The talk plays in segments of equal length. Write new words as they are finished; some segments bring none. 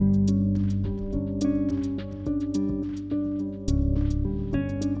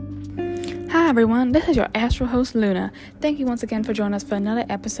everyone, this is your Astro host Luna. Thank you once again for joining us for another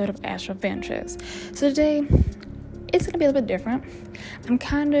episode of Astro Ventures. So today, it's going to be a little bit different. I'm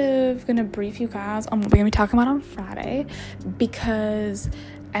kind of going to brief you guys on what we're going to be talking about on Friday because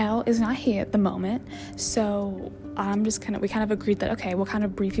Al is not here at the moment. So we kind of agreed that, okay, we'll kind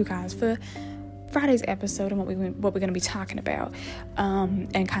of brief you guys for Friday's episode and what we're going to be talking about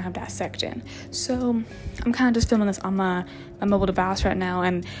and kind of dissecting. So I'm kind of just filming this on my mobile device right now,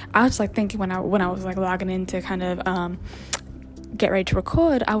 and I was like thinking when I was like logging in to kind of get ready to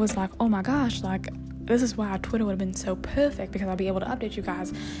record, I was like, oh my gosh, like this is why Twitter would have been so perfect, because I'll be able to update you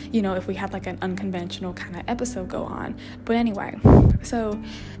guys, if we had like an unconventional kind of episode go on. But anyway, so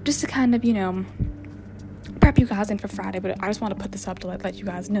just to kind of prep you guys in for Friday, but I just want to put this up to let you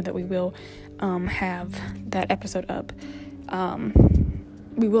guys know that we will have that episode up.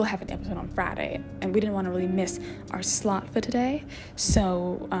 We will have an episode on Friday, and we didn't want to really miss our slot for today,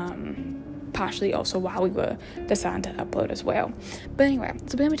 so partially also while we were deciding to upload as well. But anyway,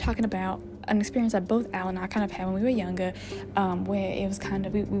 so we're going to be talking about an experience that both Al and I kind of had when we were younger, where it was kind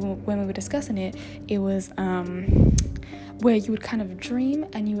of, when we were discussing it, it was where you would kind of dream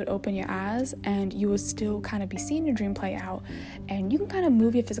and you would open your eyes and you would still kind of be seeing your dream play out, and you can kind of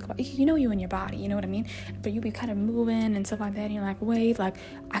move your physical body, you in your body, you know what I mean? But you'd be kind of moving and stuff like that, and you're like, wait, like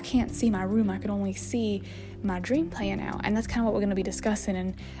I can't see my room, I can only see my dream playing out. And that's kind of what we're going to be discussing,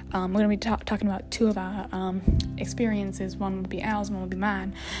 and we're going to be talking about two of our experiences. One would be Al's, one would be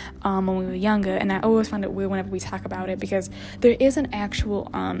mine, when we were younger. And I always find it weird whenever we talk about it, because there is an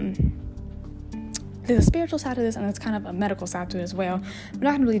actual there's a spiritual side to this, and there's kind of a medical side to it as well. We're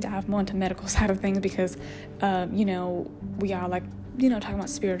not going to really dive more into medical side of things because we are like talking about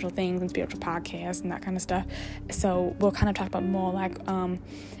spiritual things and spiritual podcasts and that kind of stuff. So we'll kind of talk about more like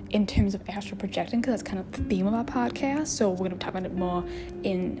in terms of astral projecting, because that's kind of the theme of our podcast. So we're going to talk about it more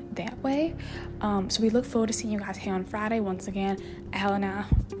in that way. So we look forward to seeing you guys here on Friday. Once again, Al and I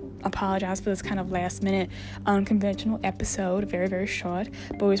apologize for this kind of last minute unconventional episode, very, very short,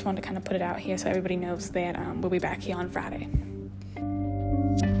 but we just wanted to kind of put it out here so everybody knows that we'll be back here on Friday.